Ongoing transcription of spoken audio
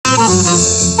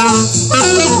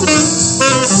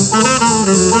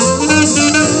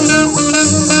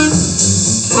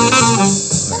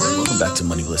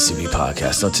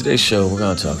So today's show, we're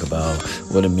going to talk about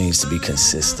what it means to be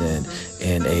consistent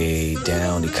in a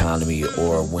down economy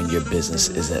or when your business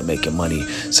isn't making money.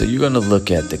 So you're going to look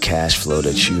at the cash flow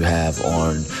that you have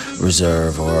on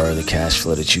reserve or the cash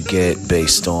flow that you get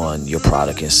based on your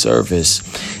product and service.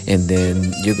 And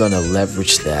then you're going to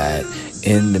leverage that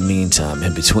in the meantime,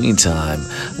 in between time,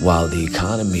 while the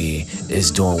economy is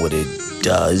doing what it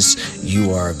does.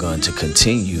 You are going to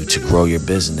continue to grow your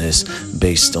business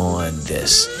based on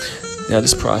this. Now,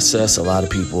 this process, a lot of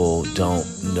people don't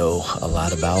know a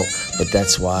lot about, but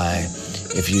that's why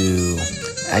if you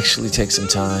actually take some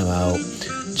time out,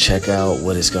 check out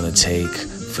what it's going to take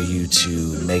for you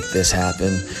to make this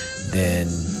happen, then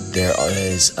there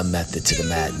is a method to the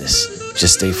madness.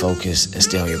 Just stay focused and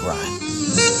stay on your grind.